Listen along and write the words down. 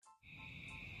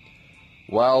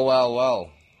Well.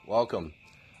 Welcome.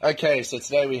 Okay, so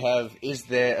today we have, is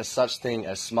there a such thing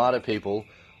as smarter people,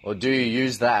 or do you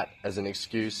use that as an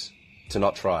excuse to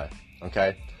not try?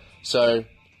 Okay, so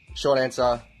short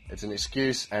answer, it's an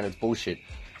excuse and it's bullshit.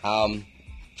 Trying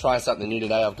something new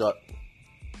today. I've got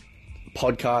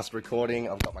podcast recording,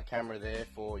 I've got my camera there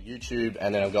for YouTube,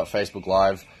 and then I've got Facebook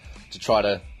Live to try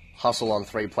to hustle on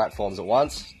 3 platforms at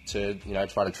once to,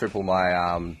 try to triple my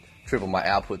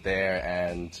output there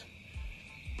and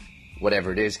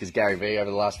whatever it is, because Gary Vee over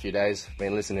the last few days, I've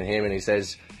been listening to him and he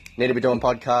says, need to be doing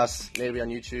podcasts, need to be on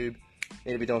YouTube,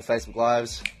 need to be doing Facebook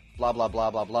Lives, blah, blah,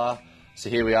 blah, blah, blah. So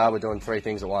here we are, we're doing 3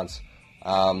 things at once.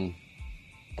 I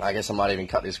guess I might even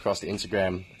cut this across to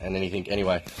Instagram and anything.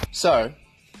 Anyway, so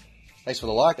thanks for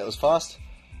the like, that was fast.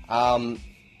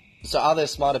 So are there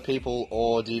smarter people,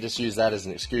 or do you just use that as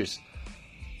an excuse?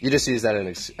 You just use that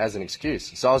as an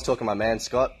excuse. So I was talking to my man,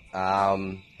 Scott.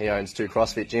 He owns 2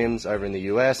 CrossFit gyms over in the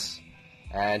US.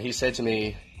 And he said to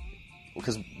me,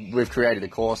 because we've created a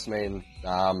course, me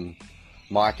and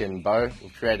Mike and Bo,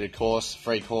 we've created a course,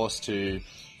 free course to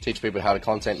teach people how to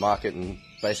content market and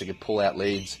basically pull out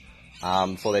leads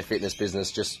for their fitness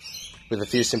business. Just with a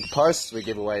few simple posts, we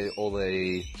give away all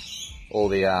the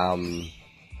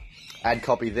ad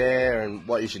copy there and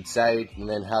what you should say, and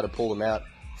then how to pull them out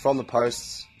from the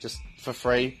posts just for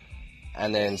free,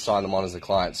 and then sign them on as a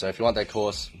client. So if you want that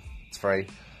course, it's free.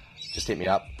 Just hit me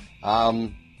up.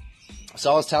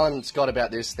 So I was telling Scott about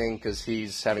this thing because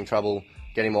he's having trouble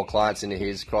getting more clients into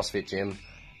his CrossFit gym,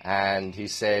 and he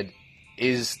said,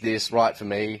 is this right for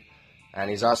me? And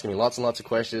he's asking me lots and lots of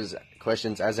questions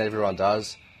as everyone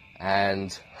does,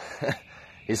 and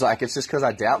he's like, it's just because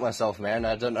I doubt myself, man.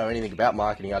 I don't know anything about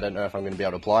marketing. I don't know if I'm going to be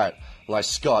able to apply it. I'm like,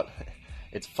 Scott,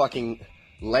 it's fucking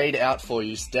laid out for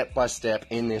you step by step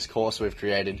in this course we've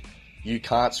created. You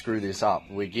can't screw this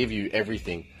up. We give you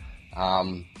everything.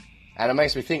 And it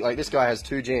makes me think, like, this guy has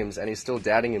 2 gyms and he's still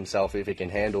doubting himself if he can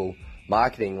handle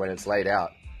marketing when it's laid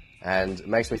out. And it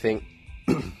makes me think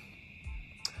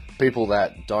people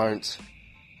that don't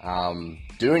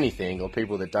do anything, or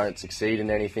people that don't succeed in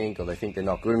anything, or they think they're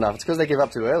not good enough, it's because they give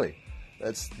up too early.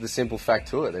 That's the simple fact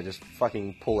to it. They just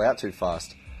fucking pull out too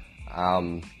fast.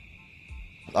 What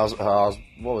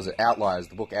was it? Outliers,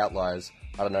 the book Outliers.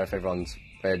 I don't know if everyone's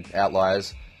read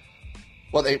Outliers.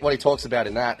 What he talks about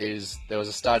in that is there was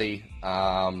a study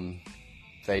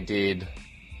they did,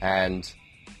 and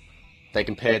they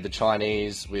compared the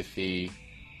Chinese with the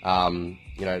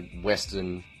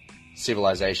Western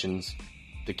civilizations,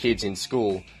 the kids in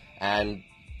school, and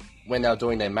when they were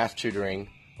doing their math tutoring,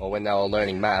 or when they were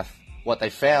learning math, what they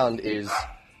found is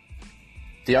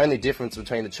the only difference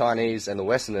between the Chinese and the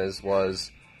Westerners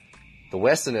was the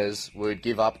Westerners would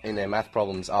give up in their math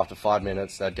problems after 5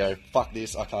 minutes. They'd go, fuck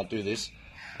this, I can't do this.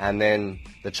 And then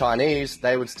the Chinese,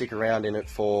 they would stick around in it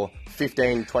for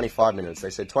 15, 25 minutes.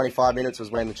 They said 25 minutes was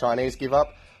when the Chinese give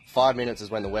up, 5 minutes is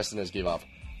when the Westerners give up.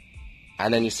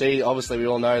 And then you see, obviously we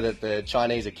all know that the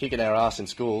Chinese are kicking our ass in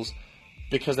schools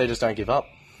because they just don't give up.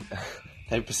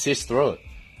 They persist through it.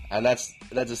 And that's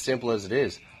as simple as it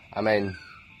is. I mean,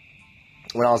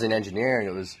 when I was in engineering,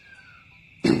 it was,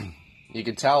 you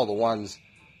could tell the ones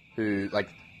who, like,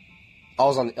 I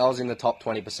was in the top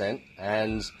 20%,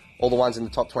 and all the ones in the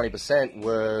top 20%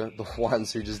 were the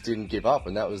ones who just didn't give up,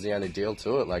 and that was the only deal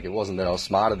to it. Like, it wasn't that I was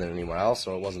smarter than anyone else,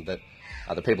 or it wasn't that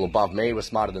the people above me were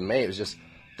smarter than me. It was just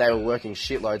they were working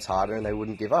shitloads harder and they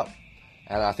wouldn't give up.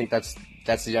 And I think that's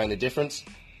the only difference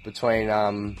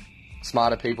between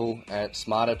smarter people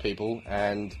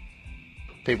and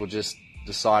people just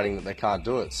deciding that they can't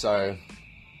do it. So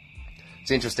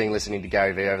it's interesting listening to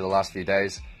Gary Vee over the last few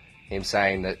days, him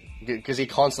saying that, because he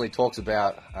constantly talks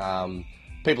about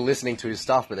people listening to his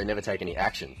stuff, but they never take any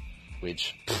action,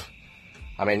 which,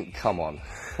 I mean, come on.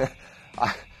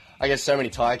 I get so many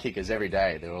tire kickers every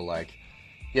day. They're all like,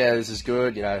 yeah, this is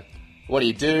good, what do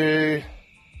you do?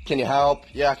 Can you help?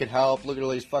 Yeah, I can help. Look at all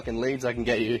these fucking leads I can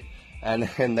get you. And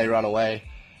then they run away,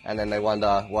 and then they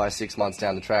wonder why 6 months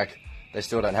down the track they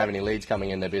still don't have any leads coming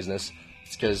in their business.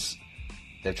 It's because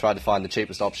they've tried to find the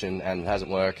cheapest option and it hasn't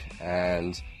worked,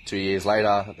 and 2 years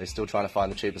later they're still trying to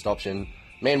find the cheapest option.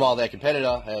 Meanwhile, their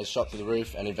competitor has shot through the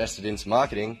roof and invested into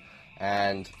marketing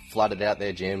and flooded out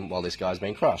their gym while this guy's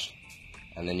been crushed.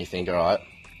 And then you think, all right,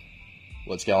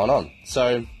 what's going on?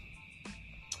 So,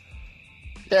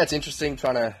 yeah, it's interesting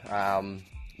trying to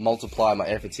multiply my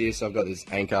efforts here. So I've got this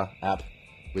Anchor app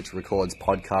which records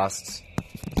podcasts.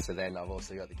 So then I've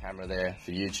also got the camera there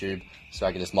for YouTube, so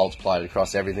I can just multiply it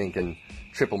across everything and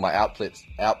triple my output.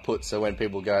 So when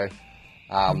people go,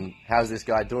 how's this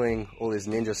guy doing all this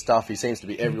ninja stuff? He seems to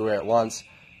be everywhere at once.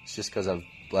 It's just because I've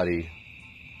bloody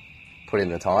put in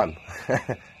the time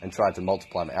and tried to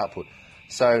multiply my output.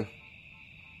 So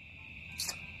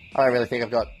I don't really think I've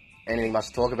got anything much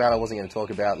to talk about. I wasn't going to talk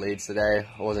about leads today.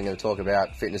 I wasn't going to talk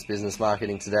about fitness business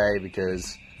marketing today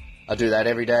because I do that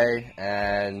every day.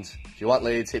 And if you want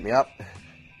leads, hit me up.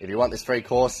 If you want this free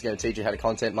course, it's going to teach you how to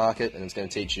content market, and it's going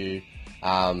to teach you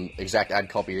exact ad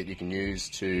copy that you can use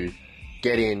to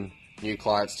get in new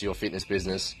clients to your fitness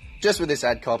business. Just with this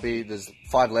ad copy, there's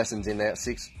 5 lessons in there,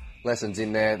 6 lessons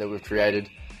in there that we've created.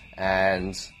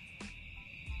 And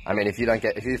I mean, if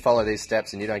you follow these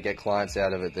steps and you don't get clients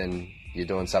out of it, then you're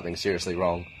doing something seriously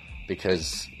wrong,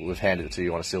 because we've handed it to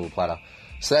you on a silver platter.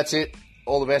 So that's it.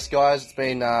 All the best, guys. It's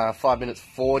been 5 minutes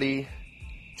 40.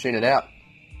 Tune it out.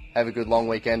 Have a good long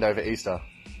weekend over Easter.